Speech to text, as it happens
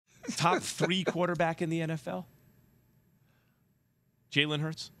Top 3 quarterback in the NFL? Jalen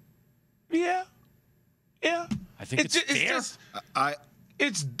Hurts? Yeah. I think it's fair.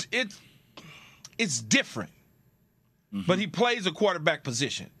 It's different. Mm-hmm. But he plays a quarterback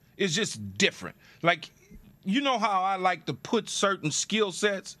position. It's just different. Like, you know how I like to put certain skill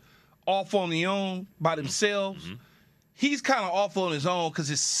sets off on their own by themselves? Mm-hmm. He's kind of off on his own because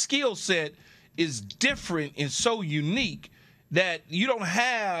his skill set is different and so unique that you don't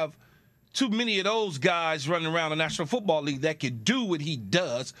have too many of those guys running around the National Football League that can do what he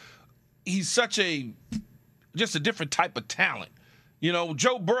does. He's such just a different type of talent. You know,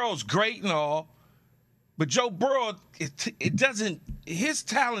 Joe Burrow's great and all, but Joe Burrow, his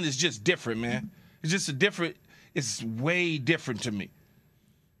talent is just different, man. It's just it's way different to me.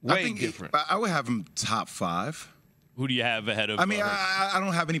 Way different. I would have him top 5. Who do you have ahead of? I mean, I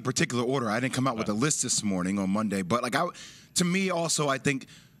don't have any particular order. I didn't come out with a list this morning on Monday, but to me also, I think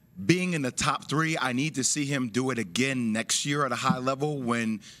being in the top 3, I need to see him do it again next year at a high level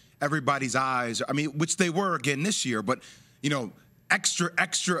when everybody's eyes, which they were again this year, but,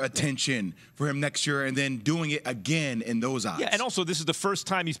 extra attention for him next year and then doing it again in those eyes. Yeah, and also this is the first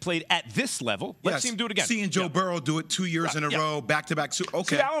time he's played at this level. Let's see him do it again. Seeing Joe Burrow do it 2 years in a row, back-to-back.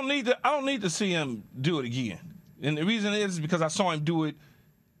 Okay. See, I don't need to see him do it again. And the reason is because I saw him do it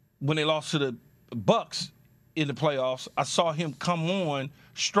when they lost to the Bucs in the playoffs. I saw him come on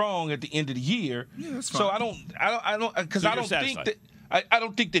strong at the end of the year. Yeah, that's fine. So I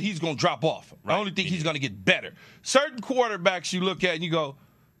don't think that he's going to drop off. Right. I only think he's going to get better. Certain quarterbacks you look at and you go,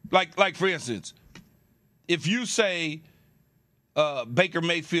 like for instance, if you say Baker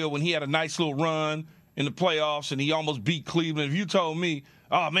Mayfield when he had a nice little run in the playoffs and he almost beat Cleveland, if you told me,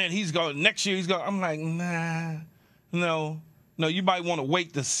 oh man, next year he's going, I'm like, nah, no, you might want to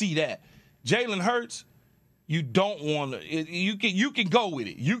wait to see that. Jalen Hurts, you don't want to. You can go with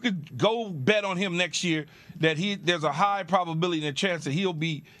it. You could go bet on him next year that there's a high probability and a chance that he'll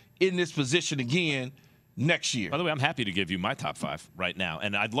be in this position again next year. By the way, I'm happy to give you my top 5 right now,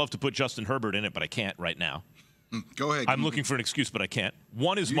 and I'd love to put Justin Herbert in it, but I can't right now. Go ahead. I'm looking for an excuse, but I can't.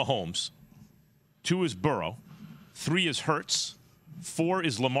 1 is Mahomes. 2 is Burrow. 3 is Hurts. 4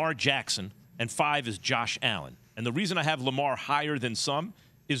 is Lamar Jackson. And 5 is Josh Allen. And the reason I have Lamar higher than some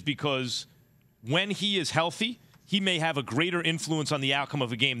is because when he is healthy, he may have a greater influence on the outcome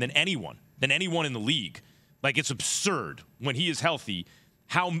of a game than anyone in the league. Like, it's absurd when he is healthy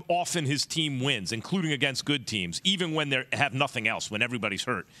how often his team wins, including against good teams, even when they have nothing else, when everybody's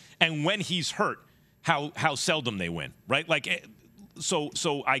hurt. And when he's hurt, how seldom they win, right? Like, so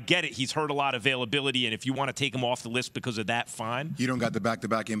I get it. He's hurt a lot of availability, and if you want to take him off the list because of that, fine. You don't got the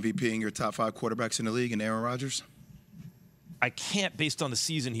back-to-back MVP in your top 5 quarterbacks in the league and Aaron Rodgers? I can't based on the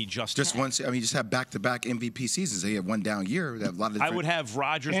season he just had. Once. I mean, you just have back-to-back MVP seasons. He had one down year. They have a lot of I would have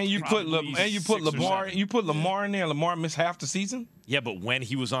Rodgers. And you put Lamar. You put Lamar in there. Lamar missed half the season. Yeah, but when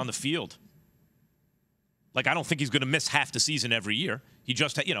he was on the field, like I don't think he's going to miss half the season every year. He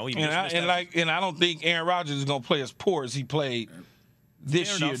just, he and I don't think Aaron Rodgers is going to play as poor as he played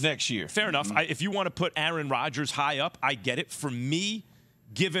next year. Fair enough. If you want to put Aaron Rodgers high up, I get it. For me,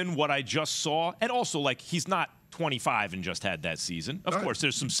 given what I just saw, and also like he's not 25 and just had that season. Of course,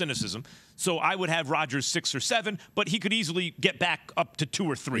 there's some cynicism. So I would have Rodgers 6 or 7, but he could easily get back up to 2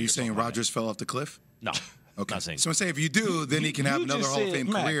 or 3. Are you saying Rodgers fell off the cliff? No. Okay. Not saying so I say if you do, then he can have another Hall of Fame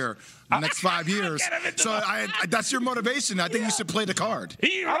career in the next 5 years. So that's your motivation. I think you should play the card.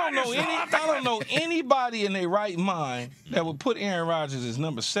 I don't know anybody in their right mind that would put Aaron Rodgers as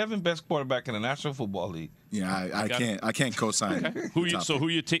number 7 best quarterback in the National Football League. Yeah, I can't co-sign. Okay. Who are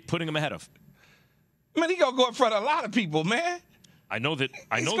you putting him ahead of? Man, he gonna go in front of a lot of people, man. He's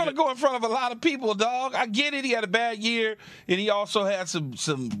gonna go in front of a lot of people, dog. I get it. He had a bad year, and he also had some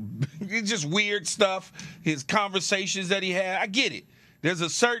just weird stuff. His conversations that he had, I get it. There's a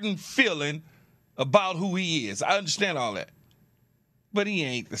certain feeling about who he is. I understand all that. But he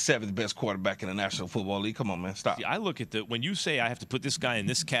ain't the 7th best quarterback in the National Football League. Come on, man, stop. See, I look at when you say I have to put this guy in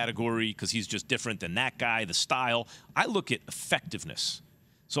this category because he's just different than that guy, the style. I look at effectiveness.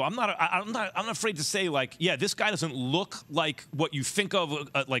 So I'm not afraid to say, like, yeah, this guy doesn't look like what you think of,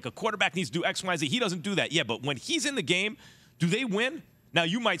 like a quarterback needs to do X, Y, Z. He doesn't do that. Yeah, but when he's in the game, do they win? Now,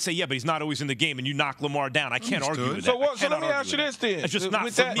 you might say, yeah, but he's not always in the game, and you knock Lamar down. I can't argue with that. So let me ask you this then. It's just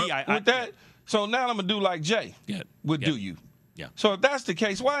not for me. So now I'm going to do like Jay would do you. Yeah. So if that's the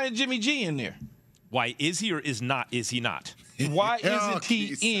case, why ain't Jimmy G in there? Why is he or is he not? Why isn't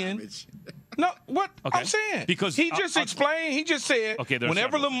he in? No, what I'm saying. Because he just explained, he just said,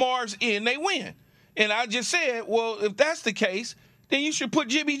 whenever Lamar's in, they win. And I just said, well, if that's the case, then you should put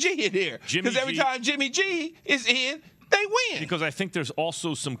Jimmy G in there. Because every time Jimmy G is in, they win. Because I think there's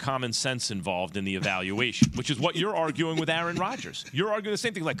also some common sense involved in the evaluation, which is what you're arguing with Aaron Rodgers. You're arguing the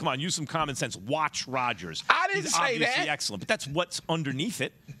same thing. Like, come on, use some common sense. Watch Rodgers. I didn't He's say obviously that. excellent, but that's what's underneath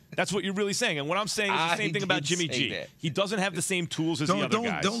it. That's what you're really saying. And what I'm saying is the same thing about Jimmy G. That. He doesn't have the same tools as the other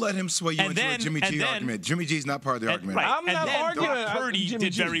guys. Don't let him sway you into a Jimmy G argument. Jimmy G's not part of the argument. Right. I'm not arguing. Brock Purdy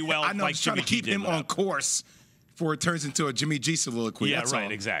did very well. I know. Like I'm trying to keep him on course before it turns into a Jimmy G soliloquy. Yeah, That's right.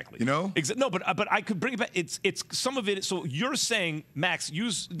 all. Exactly. You know? No, but I could bring it back. It's some of it. So you're saying, Max,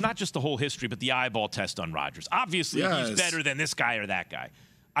 use not just the whole history, but the eyeball test on Rodgers. Obviously, he's better than this guy or that guy.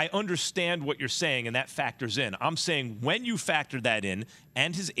 I understand what you're saying, and that factors in. I'm saying when you factor that in,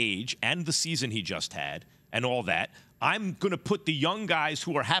 and his age, and the season he just had, and all that, I'm going to put the young guys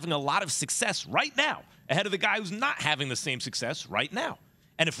who are having a lot of success right now ahead of the guy who's not having the same success right now.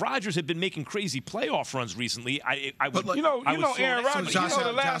 And if Rodgers had been making crazy playoff runs recently, I would. You know, Aaron Rodgers. So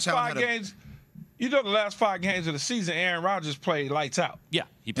the last 5 games. You know, the last 5 games of the season, Aaron Rodgers played lights out. Yeah,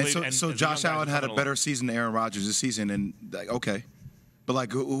 he played. So Josh Allen had a better season than Aaron Rodgers this season, and okay. But,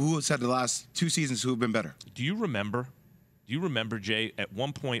 like, who has had the last 2 seasons who have been better? Do you remember, Jay, at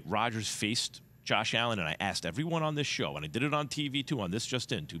one point Rodgers faced Josh Allen, and I asked everyone on this show, and I did it on TV, too, on This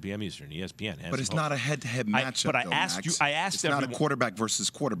Just In, 2 p.m. Eastern, ESPN. But it's not a head-to-head matchup, But I asked it's everyone. It's not a quarterback versus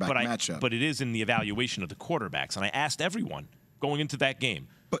quarterback matchup. But it is in the evaluation of the quarterbacks, and I asked everyone going into that game,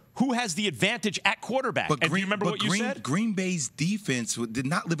 who has the advantage at quarterback? And do you remember what you said? Green Bay's defense did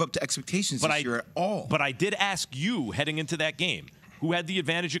not live up to expectations this year at all. But I did ask you heading into that game, who had the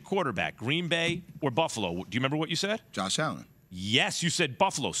advantage at quarterback, Green Bay or Buffalo? Do you remember what you said? Josh Allen. Yes, you said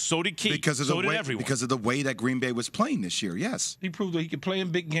Buffalo. So did Keith. So did everyone. Because of the way that Green Bay was playing this year, yes. He proved that he could play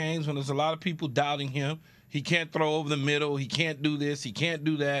in big games when there's a lot of people doubting him. He can't throw over the middle. He can't do this. He can't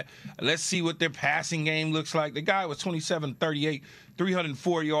do that. Let's see what their passing game looks like. The guy was 27-38,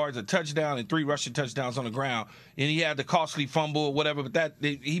 304 yards, a touchdown, and 3 rushing touchdowns on the ground. And he had the costly fumble or whatever, but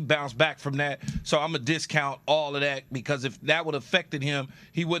he bounced back from that. So I'm going to discount all of that because if that would have affected him,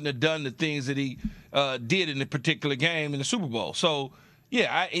 he wouldn't have done the things that he did in the particular game in the Super Bowl. So,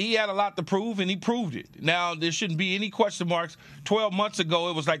 yeah, he had a lot to prove, and he proved it. Now, there shouldn't be any question marks. 12 months ago,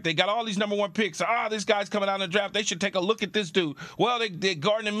 it was like they got all these number 1 picks. This guy's coming out in the draft. They should take a look at this dude. Well, they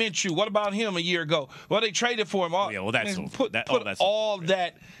Gardner Minshew. What about him a year ago? Well, they traded for him. That's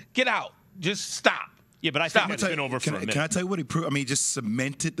that. Get out. Just stop. Yeah, but I think it's been over for a minute. Can I tell you what he proved? I mean, he just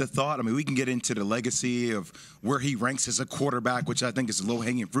cemented the thought. I mean, we can get into the legacy of where he ranks as a quarterback, which I think is a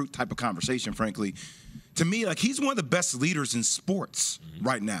low-hanging fruit type of conversation, frankly. To me, like, he's one of the best leaders in sports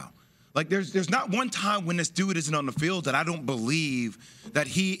right now. Like, there's not one time when this dude isn't on the field that I don't believe that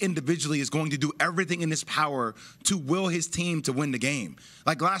he individually is going to do everything in his power to will his team to win the game.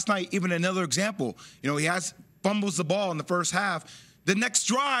 Like last night, even another example, he fumbles the ball in the first half. The next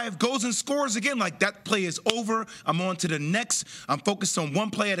drive goes and scores again. Like, that play is over. I'm on to the next. I'm focused on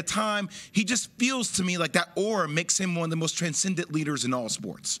one play at a time. He just feels to me like that aura makes him one of the most transcendent leaders in all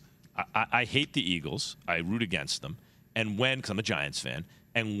sports. I hate the Eagles. I root against them. And because I'm a Giants fan,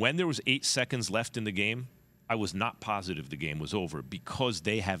 and when there was 8 seconds left in the game, I was not positive the game was over because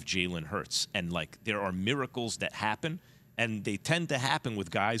they have Jalen Hurts. And, like, there are miracles that happen. And they tend to happen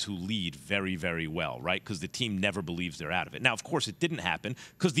with guys who lead very, very well, right? Because the team never believes they're out of it. Now, of course, it didn't happen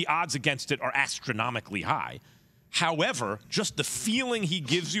because the odds against it are astronomically high. However, just the feeling he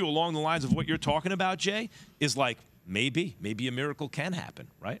gives you along the lines of what you're talking about, Jay, is like maybe a miracle can happen,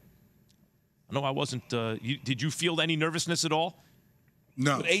 right? No, I wasn't. Did you feel any nervousness at all?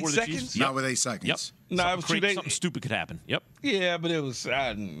 No. With 8 seconds? Not with 8 seconds. Yep. No, it was something stupid could happen. Yep. Yeah, but it was.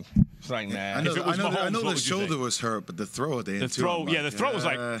 It's like, nah. I know the shoulder was hurt, but the throw at the end, the throw was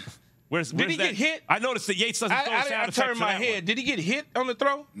like. Did he get hit? I noticed that Yates doesn't throw I turned my head. Did he get hit on the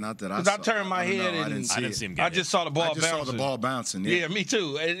throw? Not that I saw. Because I turned my head and I didn't see him get hit. I just saw the ball bouncing. I just saw the ball bouncing. Yeah, me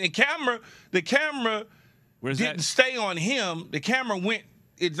too. And the camera didn't stay on him. The camera went.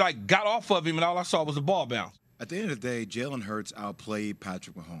 It like got off of him, and all I saw was the ball bounce. At the end of the day, Jalen Hurts outplayed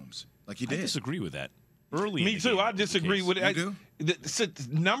Patrick Mahomes. Like he did. I disagree with that. Early. Me too. I disagree with it. You do?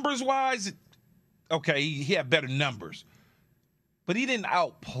 Numbers wise, okay, he had better numbers, but he didn't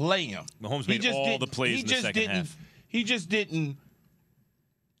outplay him. Mahomes made all the plays in the second half. He just didn't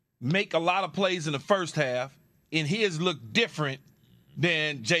make a lot of plays in the first half, and his looked different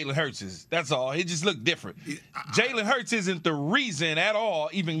than Jalen Hurts's. That's all. It just looked different. Jalen Hurts isn't the reason at all,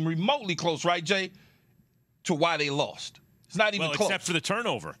 even remotely close, right, Jay, to why they lost. It's not even close. Except for the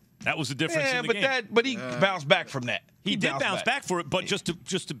turnover. That was the difference in the game. But he bounced back from that. He did bounce back for it, but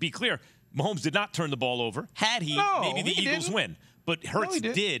just to be clear, Mahomes did not turn the ball over. Had he, maybe the Eagles win. But Hurts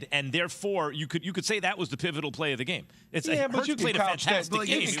did, and therefore you could say that was the pivotal play of the game. But Hurts you can played a fantastic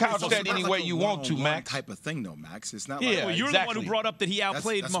game. You can couch that any way you want to, Max. Type of thing, though, Max. It's not. Well, you're the one who brought up that he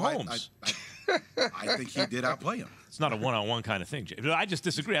outplayed Mahomes. I think he did outplay him. It's not a one-on-one kind of thing, Jay. I just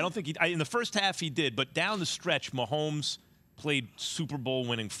disagree. I don't think in the first half he did, but down the stretch, Mahomes played Super Bowl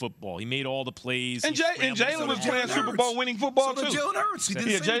winning football. He made all the plays. And Jalen was playing Super Bowl winning football too. Jalen Hurts. He did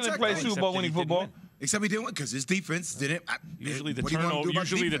the same Jalen played Super Bowl winning football. Except he didn't win because his defense didn't. Usually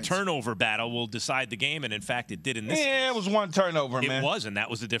the turnover battle will decide the game, and in fact, it did in this case. It was one turnover, man. It was, and that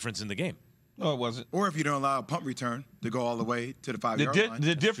was the difference in the game. No, it wasn't. Or if you don't allow a punt return to go all the way to the 5-yard line.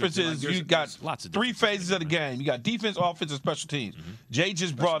 The difference is you got three phases of the game. You got defense, offense, and special teams. Jay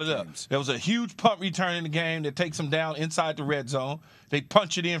just brought it up. There was a huge punt return in the game that takes them down inside the red zone. They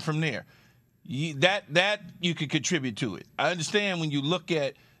punch it in from there. That you could contribute to it. I understand when you look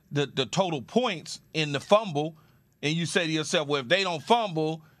at the total points in the fumble and you say to yourself, well, if they don't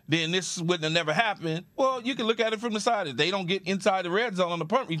fumble, then this wouldn't have never happened. Well, you can look at it from the side. If they don't get inside the red zone on the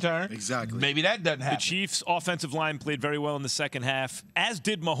punt return, exactly, maybe that doesn't happen. The Chiefs' offensive line played very well in the second half, as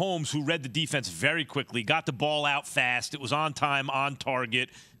did Mahomes, who read the defense very quickly, got the ball out fast. It was on time, on target,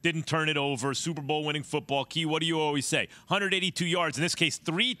 didn't turn it over. Super Bowl winning football. Key, what do you always say? 182 yards, in this case,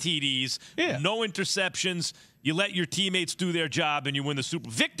 3 TDs, no interceptions. You let your teammates do their job, and you win the Super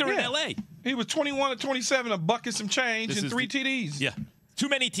Bowl. Victor in L.A. He was 21-27, a buck and some change, and 3 TDs. Yeah. Too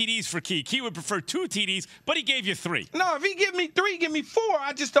many TDs for Key. Key would prefer 2 TDs, but he gave you 3. No, if he give me 3, give me 4.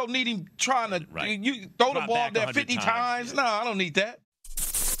 I just don't need him trying to you throw the ball there 50 times. No, I don't need that.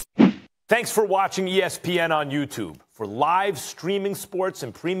 Thanks for watching ESPN on YouTube. For live streaming sports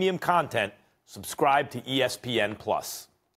and premium content, subscribe to ESPN+.